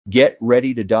Get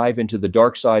ready to dive into the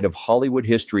dark side of Hollywood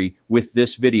history with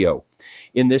this video.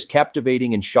 In this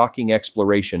captivating and shocking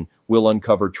exploration, we'll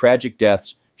uncover tragic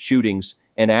deaths, shootings,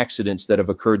 and accidents that have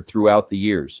occurred throughout the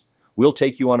years. We'll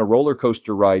take you on a roller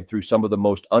coaster ride through some of the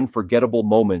most unforgettable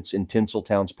moments in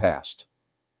Tinseltown's past.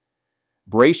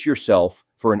 Brace yourself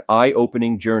for an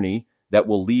eye-opening journey that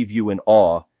will leave you in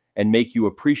awe and make you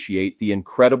appreciate the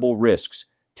incredible risks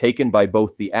taken by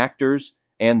both the actors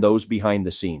and those behind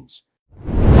the scenes.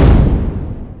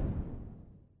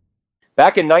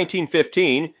 Back in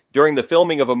 1915, during the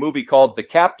filming of a movie called The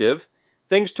Captive,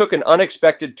 things took an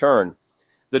unexpected turn.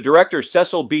 The director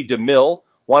Cecil B. DeMille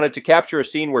wanted to capture a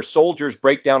scene where soldiers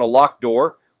break down a locked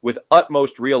door with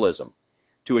utmost realism.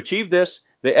 To achieve this,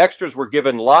 the extras were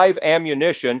given live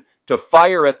ammunition to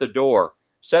fire at the door.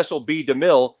 Cecil B.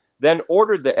 DeMille then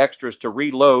ordered the extras to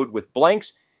reload with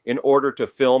blanks in order to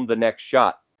film the next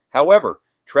shot. However,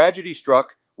 tragedy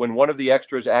struck when one of the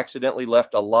extras accidentally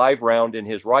left a live round in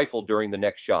his rifle during the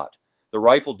next shot. The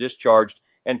rifle discharged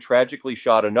and tragically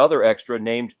shot another extra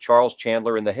named Charles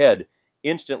Chandler in the head,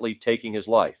 instantly taking his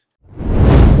life.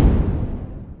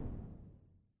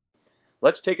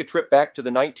 Let's take a trip back to the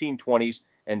 1920s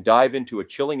and dive into a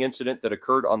chilling incident that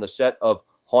occurred on the set of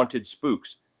Haunted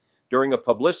Spooks. During a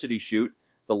publicity shoot,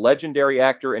 the legendary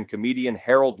actor and comedian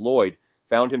Harold Lloyd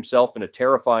found himself in a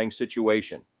terrifying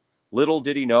situation. Little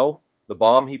did he know, the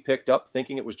bomb he picked up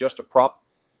thinking it was just a prop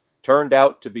turned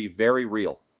out to be very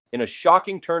real. In a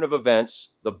shocking turn of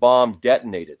events, the bomb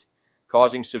detonated,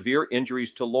 causing severe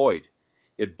injuries to Lloyd.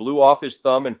 It blew off his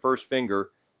thumb and first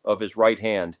finger of his right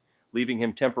hand, leaving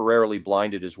him temporarily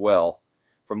blinded as well.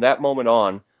 From that moment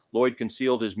on, Lloyd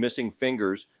concealed his missing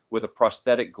fingers with a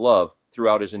prosthetic glove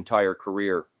throughout his entire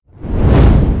career.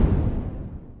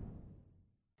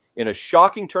 In a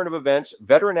shocking turn of events,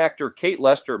 veteran actor Kate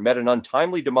Lester met an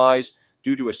untimely demise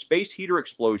due to a space heater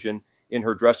explosion in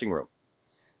her dressing room.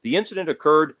 The incident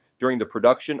occurred during the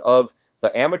production of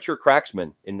The Amateur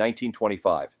Cracksman in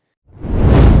 1925.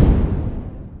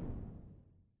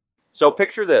 So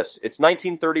picture this, it's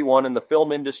 1931 and the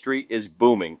film industry is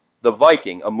booming. The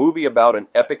Viking, a movie about an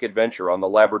epic adventure on the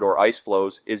Labrador ice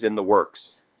floes, is in the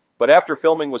works. But after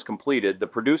filming was completed, the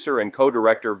producer and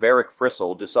co-director Varric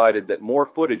Frissell decided that more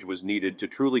footage was needed to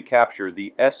truly capture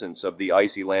the essence of the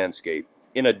icy landscape.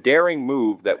 In a daring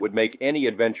move that would make any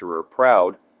adventurer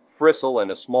proud, Frissell and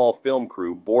a small film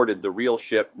crew boarded the real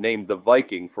ship named the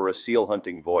Viking for a seal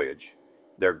hunting voyage.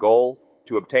 Their goal?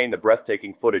 To obtain the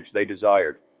breathtaking footage they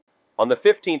desired. On the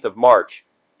 15th of March,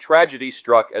 tragedy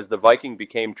struck as the Viking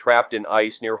became trapped in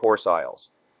ice near Horse Isles.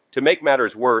 To make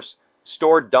matters worse,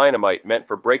 stored dynamite meant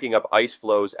for breaking up ice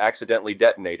floes accidentally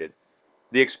detonated.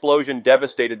 The explosion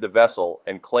devastated the vessel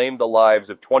and claimed the lives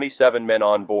of 27 men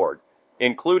on board,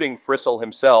 including Frissell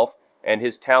himself and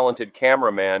his talented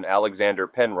cameraman Alexander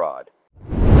Penrod.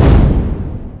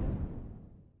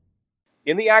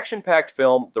 In the action-packed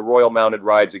film The Royal Mounted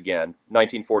Rides Again,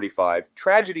 1945,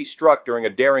 tragedy struck during a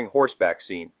daring horseback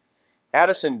scene.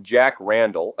 Addison Jack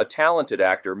Randall, a talented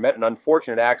actor, met an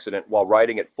unfortunate accident while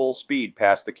riding at full speed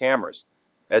past the cameras.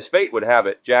 As fate would have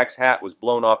it, Jack's hat was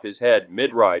blown off his head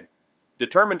mid-ride.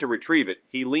 Determined to retrieve it,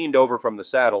 he leaned over from the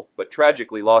saddle, but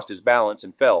tragically lost his balance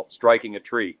and fell, striking a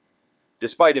tree.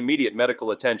 Despite immediate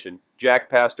medical attention, Jack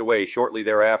passed away shortly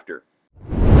thereafter.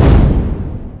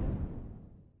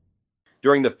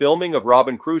 During the filming of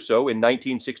Robin Crusoe in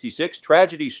 1966,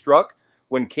 tragedy struck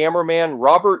when cameraman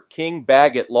Robert King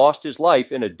Baggett lost his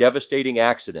life in a devastating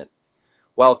accident.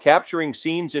 While capturing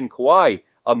scenes in Kauai,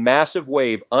 a massive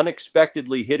wave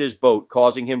unexpectedly hit his boat,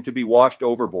 causing him to be washed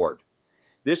overboard.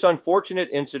 This unfortunate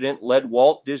incident led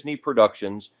Walt Disney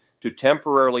Productions to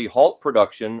temporarily halt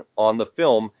production on the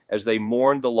film as they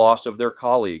mourned the loss of their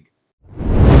colleague.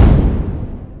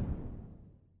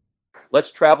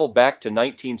 Let's travel back to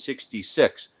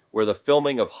 1966, where the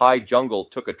filming of High Jungle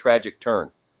took a tragic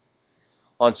turn.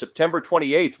 On September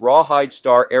 28th, Rawhide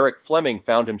star Eric Fleming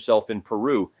found himself in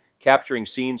Peru, capturing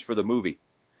scenes for the movie.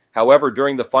 However,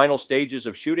 during the final stages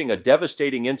of shooting, a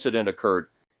devastating incident occurred.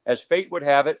 As fate would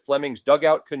have it, Fleming's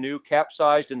dugout canoe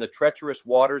capsized in the treacherous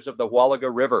waters of the Huallaga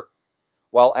River.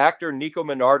 While actor Nico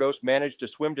Minardos managed to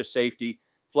swim to safety,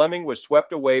 Fleming was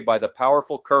swept away by the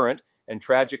powerful current and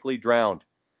tragically drowned.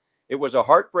 It was a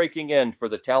heartbreaking end for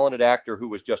the talented actor who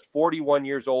was just 41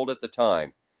 years old at the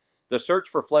time. The search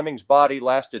for Fleming's body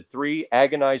lasted 3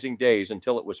 agonizing days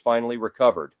until it was finally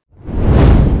recovered.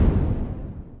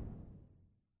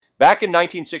 Back in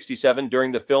 1967,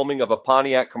 during the filming of a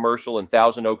Pontiac commercial in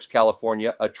Thousand Oaks,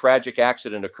 California, a tragic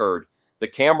accident occurred. The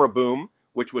camera boom,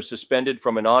 which was suspended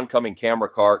from an oncoming camera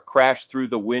car, crashed through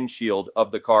the windshield of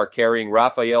the car carrying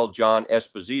Rafael John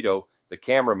Esposito, the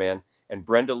cameraman, and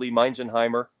Brenda Lee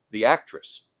Meinzenheimer, the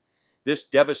actress. This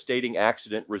devastating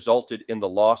accident resulted in the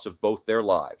loss of both their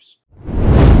lives.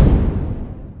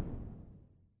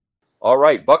 All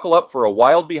right, buckle up for a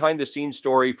wild behind-the-scenes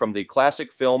story from the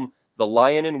classic film The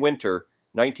Lion in Winter,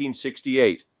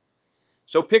 1968.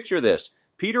 So picture this.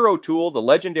 Peter O'Toole, the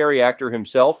legendary actor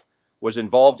himself, was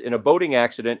involved in a boating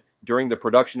accident during the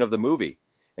production of the movie.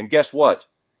 And guess what?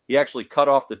 He actually cut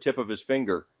off the tip of his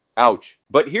finger. Ouch.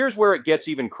 But here's where it gets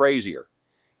even crazier.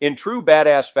 In true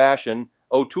badass fashion,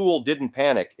 O'Toole didn't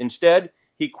panic. Instead,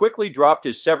 he quickly dropped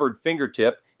his severed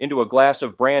fingertip into a glass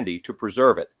of brandy to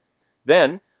preserve it.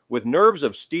 Then, with nerves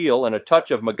of steel and a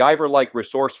touch of MacGyver-like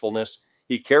resourcefulness,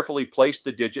 he carefully placed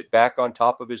the digit back on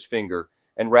top of his finger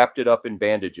and wrapped it up in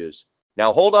bandages.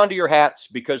 Now hold on to your hats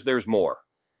because there's more.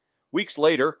 Weeks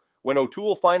later, when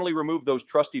O'Toole finally removed those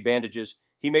trusty bandages,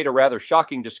 he made a rather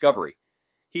shocking discovery.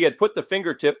 He had put the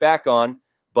fingertip back on,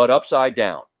 but upside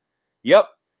down. Yep,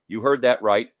 you heard that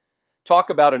right. Talk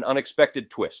about an unexpected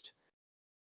twist.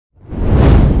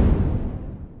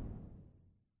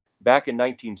 Back in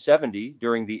 1970,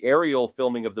 during the aerial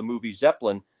filming of the movie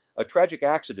Zeppelin, a tragic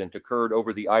accident occurred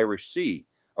over the Irish Sea.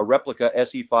 A replica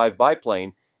SE-5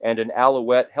 biplane and an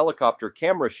Alouette helicopter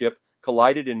camera ship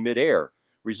collided in midair,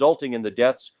 resulting in the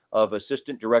deaths of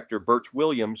assistant director Birch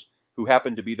Williams, who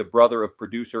happened to be the brother of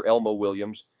producer Elmo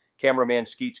Williams, cameraman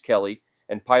Skeets Kelly,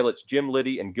 and pilots Jim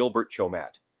Liddy and Gilbert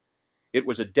Chomat. It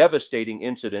was a devastating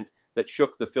incident that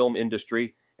shook the film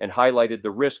industry and highlighted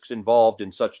the risks involved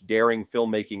in such daring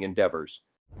filmmaking endeavors.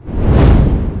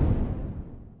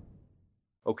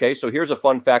 Okay, so here's a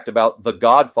fun fact about The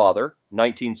Godfather,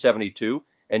 1972,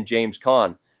 and James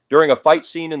Caan. During a fight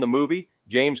scene in the movie,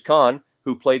 James Caan,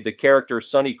 who played the character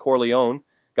Sonny Corleone,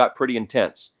 got pretty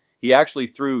intense. He actually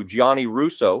threw Gianni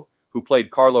Russo, who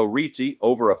played Carlo Rizzi,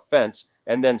 over a fence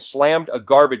and then slammed a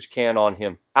garbage can on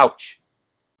him. Ouch!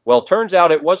 Well, turns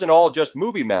out it wasn't all just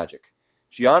movie magic.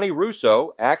 Gianni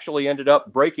Russo actually ended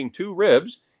up breaking 2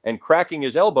 ribs and cracking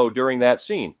his elbow during that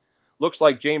scene. Looks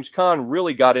like James Caan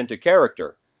really got into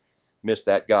character. Miss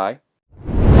that guy.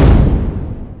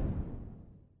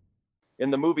 In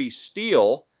the movie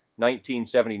Steel,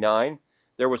 1979,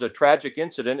 there was a tragic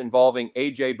incident involving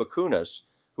A.J. Bakunis,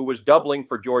 who was doubling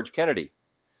for George Kennedy.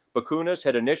 Bakunis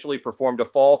had initially performed a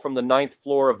fall from the 9th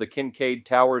floor of the Kincaid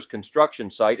Towers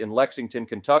construction site in Lexington,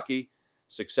 Kentucky,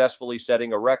 successfully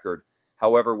setting a record.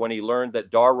 However, when he learned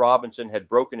that Dar Robinson had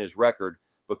broken his record,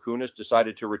 Bakunis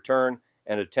decided to return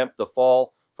and attempt the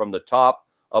fall from the top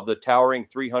of the towering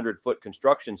 300-foot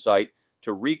construction site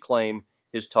to reclaim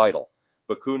his title.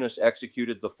 Bakunis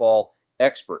executed the fall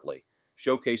expertly,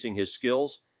 showcasing his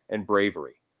skills and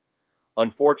bravery.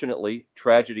 Unfortunately,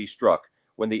 tragedy struck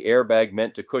when the airbag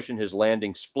meant to cushion his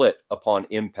landing split upon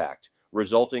impact,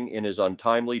 resulting in his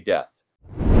untimely death.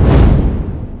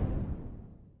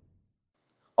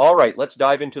 All right, let's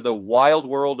dive into the wild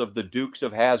world of the Dukes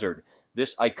of Hazzard.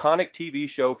 This iconic TV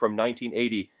show from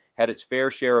 1980 had its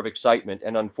fair share of excitement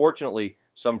and, unfortunately,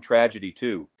 some tragedy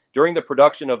too. During the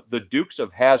production of The Dukes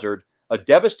of Hazzard, a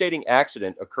devastating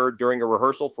accident occurred during a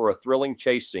rehearsal for a thrilling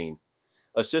chase scene.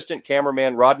 Assistant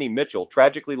cameraman Rodney Mitchell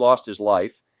tragically lost his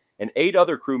life, and 8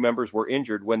 other crew members were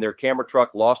injured when their camera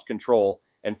truck lost control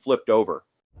and flipped over.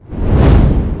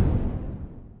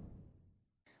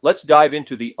 Let's dive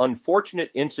into the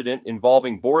unfortunate incident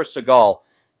involving Boris Sagal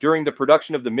during the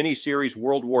production of the miniseries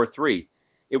World War III.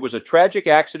 It was a tragic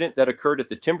accident that occurred at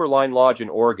the Timberline Lodge in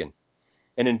Oregon.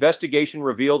 An investigation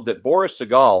revealed that Boris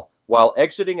Sagal, while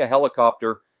exiting a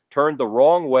helicopter, turned the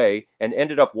wrong way and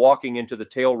ended up walking into the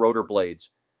tail rotor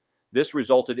blades. This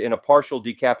resulted in a partial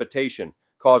decapitation,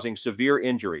 causing severe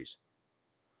injuries.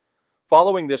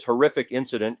 Following this horrific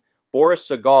incident, Boris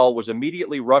Sagal was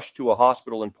immediately rushed to a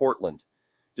hospital in Portland.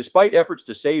 Despite efforts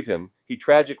to save him, he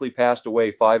tragically passed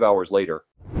away 5 hours later.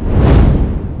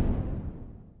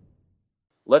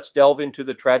 Let's delve into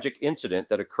the tragic incident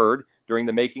that occurred during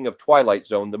the making of Twilight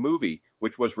Zone, the movie,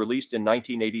 which was released in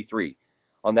 1983.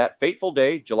 On that fateful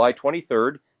day, July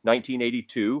 23,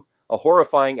 1982, a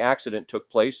horrifying accident took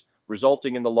place,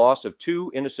 resulting in the loss of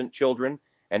 2 innocent children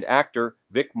and actor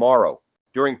Vic Morrow.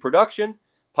 During production,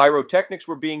 pyrotechnics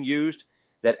were being used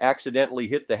that accidentally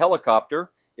hit the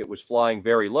helicopter. It was flying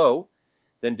very low.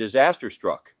 Then disaster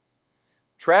struck.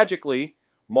 Tragically,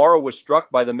 Morrow was struck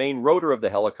by the main rotor of the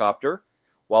helicopter,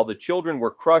 while the children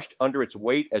were crushed under its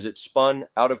weight as it spun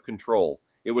out of control.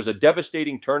 It was a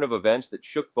devastating turn of events that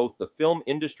shook both the film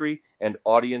industry and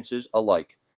audiences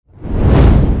alike.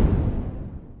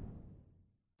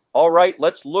 All right,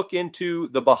 let's look into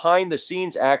the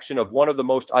behind-the-scenes action of one of the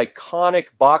most iconic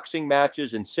boxing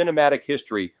matches in cinematic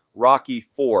history, Rocky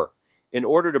IV. In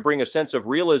order to bring a sense of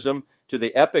realism to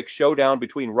the epic showdown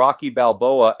between Rocky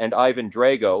Balboa and Ivan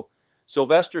Drago,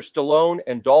 Sylvester Stallone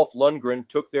and Dolph Lundgren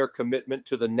took their commitment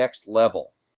to the next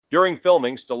level. During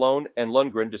filming, Stallone and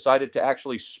Lundgren decided to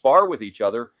actually spar with each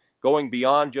other, going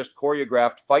beyond just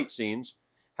choreographed fight scenes.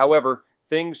 However,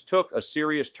 things took a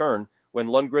serious turn when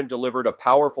Lundgren delivered a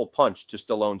powerful punch to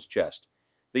Stallone's chest.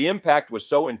 The impact was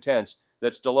so intense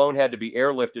that Stallone had to be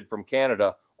airlifted from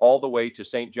Canada all the way to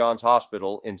St. John's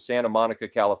Hospital in Santa Monica,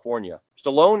 California.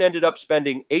 Stallone ended up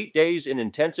spending 8 days in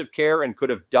intensive care and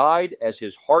could have died as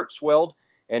his heart swelled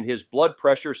and his blood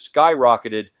pressure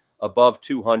skyrocketed above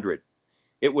 200.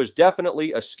 It was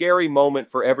definitely a scary moment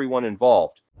for everyone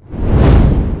involved.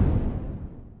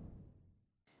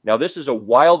 Now, this is a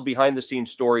wild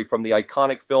behind-the-scenes story from the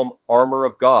iconic film Armor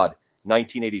of God,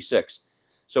 1986.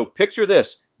 So picture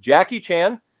this. Jackie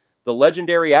Chan, the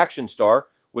legendary action star,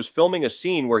 was filming a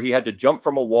scene where he had to jump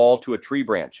from a wall to a tree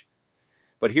branch.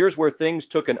 But here's where things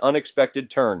took an unexpected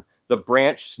turn. The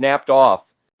branch snapped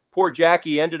off. Poor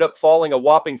Jackie ended up falling a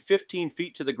whopping 15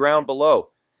 feet to the ground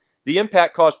below. The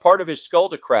impact caused part of his skull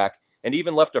to crack and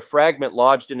even left a fragment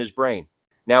lodged in his brain.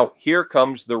 Now, here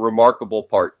comes the remarkable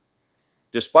part.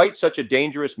 Despite such a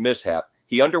dangerous mishap,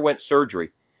 he underwent surgery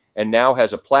and now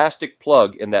has a plastic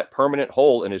plug in that permanent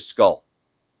hole in his skull.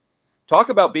 Talk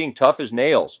about being tough as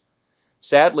nails.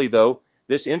 Sadly, though,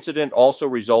 this incident also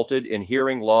resulted in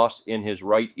hearing loss in his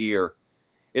right ear.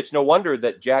 It's no wonder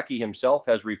that Jackie himself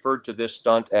has referred to this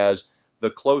stunt as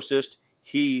the closest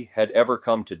he had ever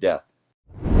come to death.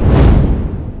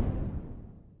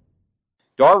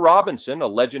 Dar Robinson, a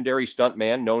legendary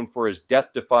stuntman known for his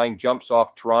death-defying jumps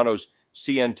off Toronto's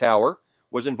CN Tower,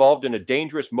 was involved in a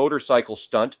dangerous motorcycle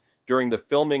stunt during the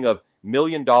filming of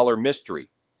Million Dollar Mystery.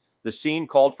 The scene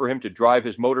called for him to drive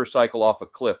his motorcycle off a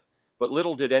cliff, but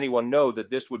little did anyone know that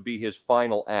this would be his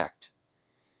final act.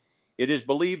 It is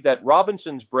believed that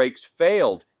Robinson's brakes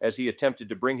failed as he attempted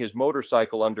to bring his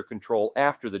motorcycle under control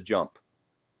after the jump.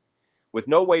 With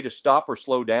no way to stop or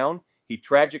slow down, he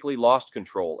tragically lost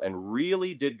control and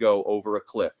really did go over a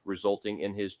cliff, resulting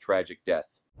in his tragic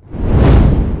death.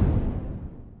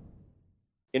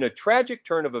 In a tragic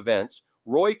turn of events,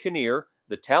 Roy Kinnear,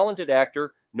 the talented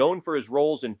actor known for his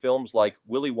roles in films like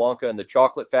Willy Wonka and the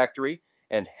Chocolate Factory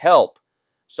and Help,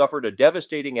 suffered a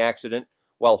devastating accident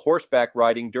while horseback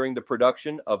riding during the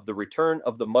production of The Return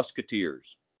of the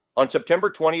Musketeers. On September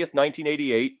 20th,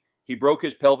 1988, he broke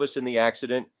his pelvis in the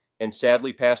accident and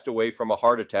sadly passed away from a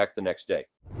heart attack the next day.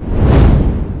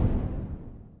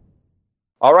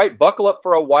 All right, buckle up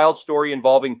for a wild story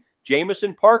involving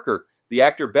Jameson Parker, the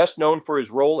actor best known for his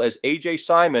role as A.J.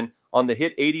 Simon on the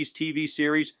hit 80s TV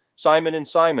series Simon and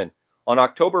Simon. On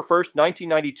October 1st,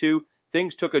 1992,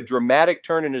 things took a dramatic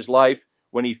turn in his life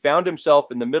when he found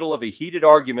himself in the middle of a heated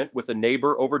argument with a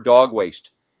neighbor over dog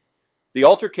waste. The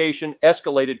altercation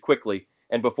escalated quickly,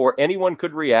 and before anyone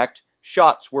could react,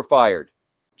 shots were fired.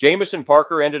 Jameson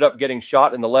Parker ended up getting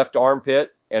shot in the left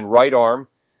armpit and right arm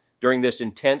during this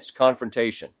intense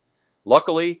confrontation.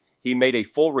 Luckily, he made a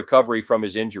full recovery from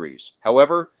his injuries.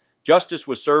 However, justice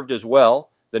was served as well.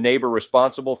 The neighbor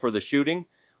responsible for the shooting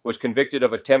was convicted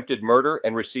of attempted murder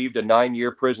and received a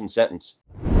 9-year prison sentence.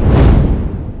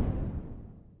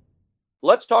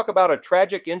 Let's talk about a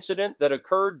tragic incident that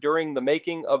occurred during the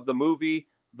making of the movie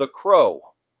The Crow.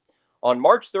 On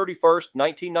March 31st,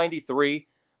 1993,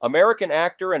 American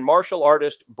actor and martial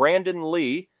artist Brandon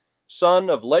Lee, son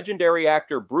of legendary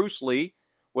actor Bruce Lee,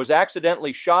 was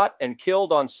accidentally shot and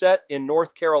killed on set in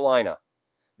North Carolina.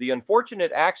 The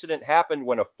unfortunate accident happened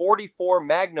when a .44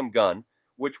 Magnum gun,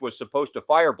 which was supposed to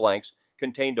fire blanks,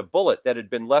 contained a bullet that had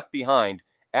been left behind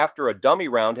after a dummy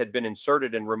round had been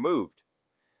inserted and removed.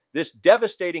 This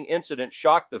devastating incident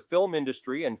shocked the film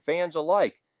industry and fans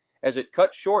alike, as it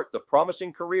cut short the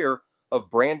promising career of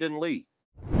Brandon Lee.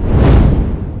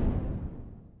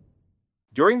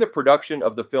 During the production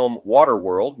of the film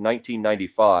Waterworld,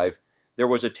 1995, there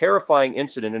was a terrifying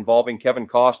incident involving Kevin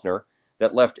Costner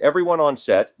that left everyone on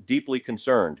set deeply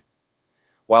concerned.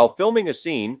 While filming a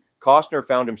scene, Costner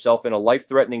found himself in a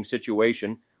life-threatening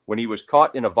situation when he was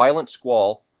caught in a violent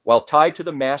squall while tied to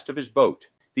the mast of his boat.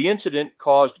 The incident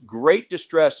caused great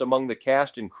distress among the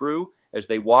cast and crew as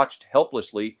they watched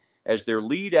helplessly as their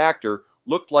lead actor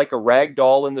looked like a rag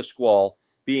doll in the squall,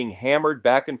 being hammered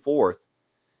back and forth.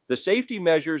 The safety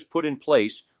measures put in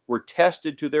place were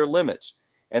tested to their limits,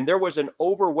 and there was an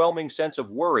overwhelming sense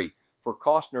of worry for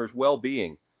Costner's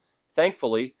well-being.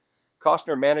 Thankfully,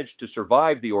 Costner managed to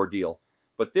survive the ordeal,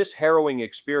 but this harrowing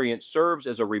experience serves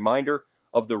as a reminder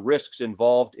of the risks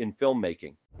involved in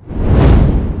filmmaking.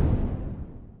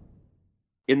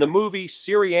 In the movie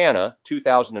Syriana,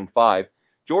 2005,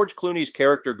 George Clooney's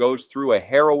character goes through a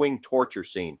harrowing torture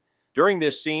scene. During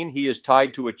this scene, he is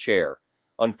tied to a chair.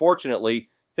 Unfortunately,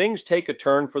 things take a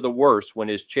turn for the worse when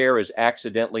his chair is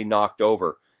accidentally knocked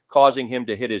over, causing him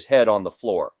to hit his head on the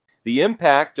floor. The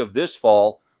impact of this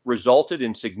fall resulted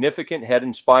in significant head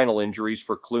and spinal injuries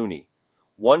for Clooney.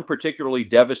 One particularly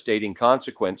devastating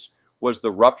consequence was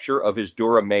the rupture of his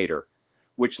dura mater,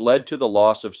 which led to the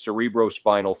loss of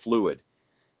cerebrospinal fluid.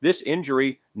 This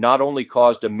injury not only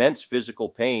caused immense physical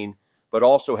pain, but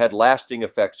also had lasting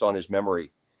effects on his memory.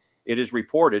 It is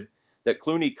reported that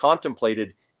Clooney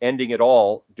contemplated ending it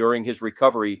all during his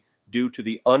recovery due to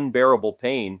the unbearable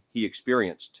pain he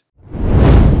experienced.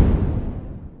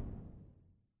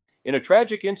 In a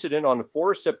tragic incident on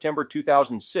 4 September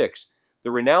 2006,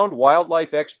 the renowned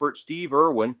wildlife expert Steve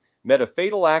Irwin met a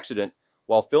fatal accident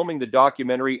while filming the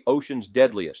documentary Ocean's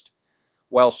Deadliest.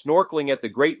 While snorkeling at the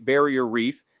Great Barrier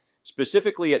Reef,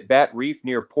 specifically at Bat Reef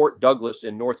near Port Douglas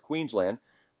in North Queensland,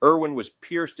 Irwin was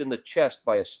pierced in the chest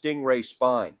by a stingray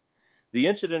spine. The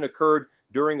incident occurred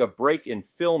during a break in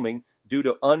filming due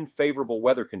to unfavorable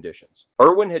weather conditions.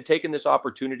 Irwin had taken this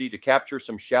opportunity to capture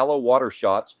some shallow water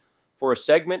shots for a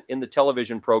segment in the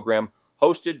television program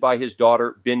hosted by his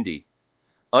daughter, Bindi.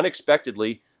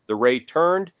 Unexpectedly, the ray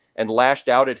turned and lashed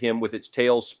out at him with its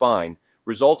tail's spine,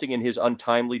 resulting in his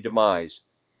untimely demise.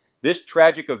 This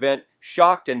tragic event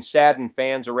shocked and saddened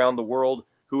fans around the world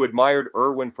who admired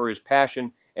Irwin for his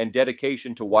passion and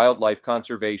dedication to wildlife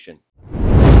conservation.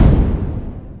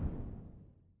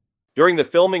 During the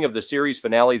filming of the series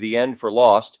finale The End for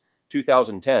Lost,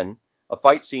 2010, a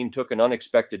fight scene took an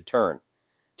unexpected turn.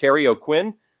 Terry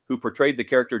O'Quinn, who portrayed the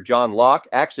character John Locke,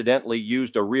 accidentally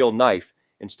used a real knife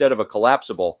instead of a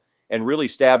collapsible and really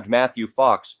stabbed Matthew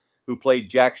Fox, who played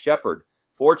Jack Shepherd.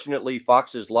 Fortunately,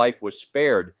 Fox's life was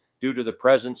spared due to the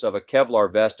presence of a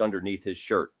Kevlar vest underneath his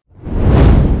shirt.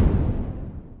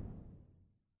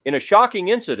 In a shocking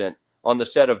incident on the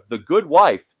set of The Good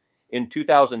Wife in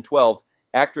 2012,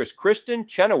 actress Kristen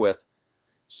Chenoweth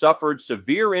suffered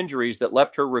severe injuries that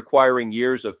left her requiring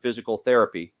years of physical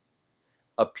therapy.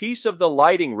 A piece of the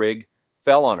lighting rig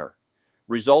fell on her,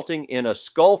 resulting in a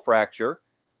skull fracture,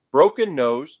 broken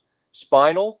nose,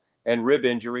 spinal and rib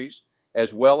injuries,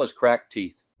 as well as cracked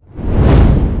teeth.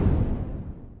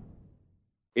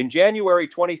 In January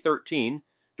 2013,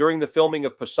 during the filming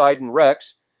of Poseidon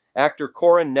Rex, actor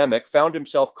Corin Nemec found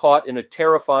himself caught in a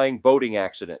terrifying boating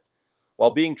accident.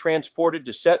 While being transported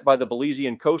to set by the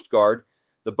Belizean Coast Guard,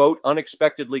 the boat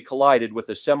unexpectedly collided with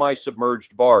a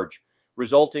semi-submerged barge,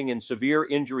 resulting in severe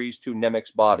injuries to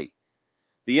Nemec's body.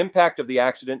 The impact of the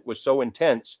accident was so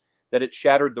intense that it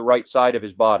shattered the right side of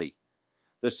his body.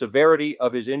 The severity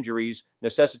of his injuries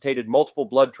necessitated multiple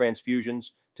blood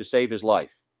transfusions to save his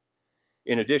life.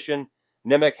 In addition,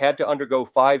 Nemec had to undergo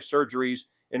 5 surgeries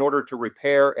in order to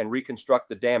repair and reconstruct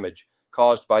the damage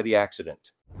caused by the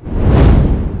accident.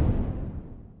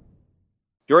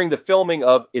 During the filming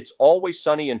of It's Always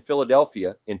Sunny in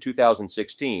Philadelphia in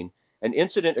 2016, an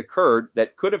incident occurred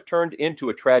that could have turned into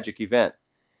a tragic event.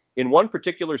 In one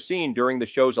particular scene during the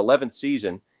show's 11th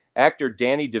season, actor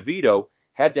Danny DeVito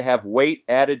had to have weight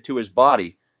added to his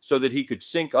body so that he could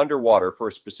sink underwater for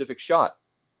a specific shot.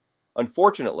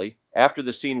 Unfortunately, after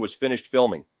the scene was finished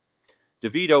filming,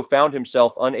 DeVito found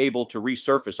himself unable to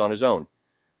resurface on his own.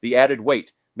 The added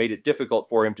weight made it difficult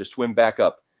for him to swim back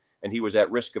up, and he was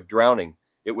at risk of drowning.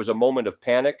 It was a moment of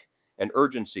panic and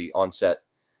urgency on set.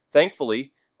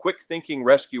 Thankfully, quick-thinking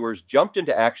rescuers jumped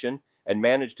into action and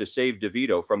managed to save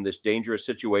DeVito from this dangerous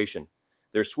situation.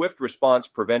 Their swift response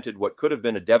prevented what could have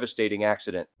been a devastating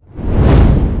accident.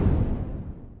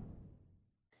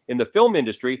 In the film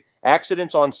industry,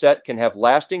 accidents on set can have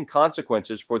lasting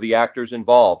consequences for the actors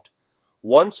involved.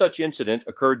 One such incident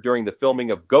occurred during the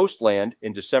filming of Ghostland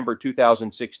in December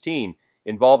 2016,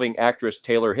 involving actress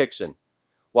Taylor Hickson.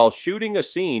 While shooting a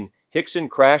scene, Hickson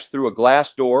crashed through a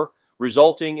glass door,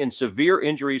 resulting in severe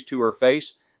injuries to her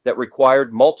face that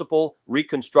required multiple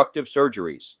reconstructive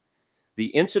surgeries. The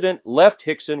incident left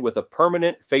Hickson with a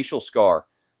permanent facial scar,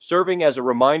 serving as a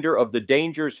reminder of the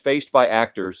dangers faced by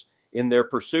actors in their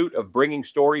pursuit of bringing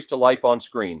stories to life on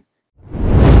screen.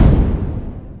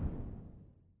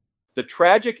 The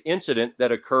tragic incident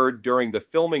that occurred during the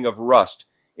filming of Rust,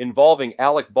 involving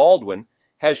Alec Baldwin,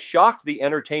 has shocked the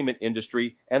entertainment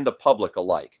industry and the public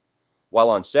alike. While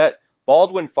on set,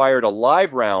 Baldwin fired a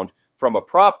live round from a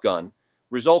prop gun,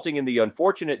 resulting in the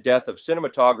unfortunate death of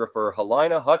cinematographer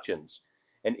Helena Hutchins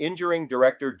and injuring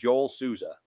director Joel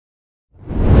Souza.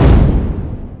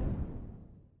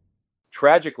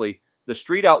 Tragically, the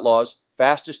Street Outlaws,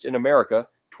 Fastest in America,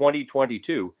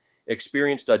 2022,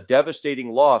 experienced a devastating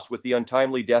loss with the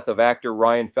untimely death of actor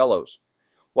Ryan Fellows.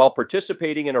 While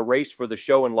participating in a race for the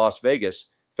show in Las Vegas,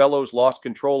 Fellows lost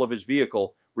control of his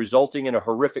vehicle, resulting in a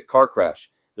horrific car crash.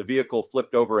 The vehicle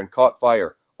flipped over and caught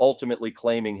fire, ultimately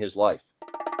claiming his life.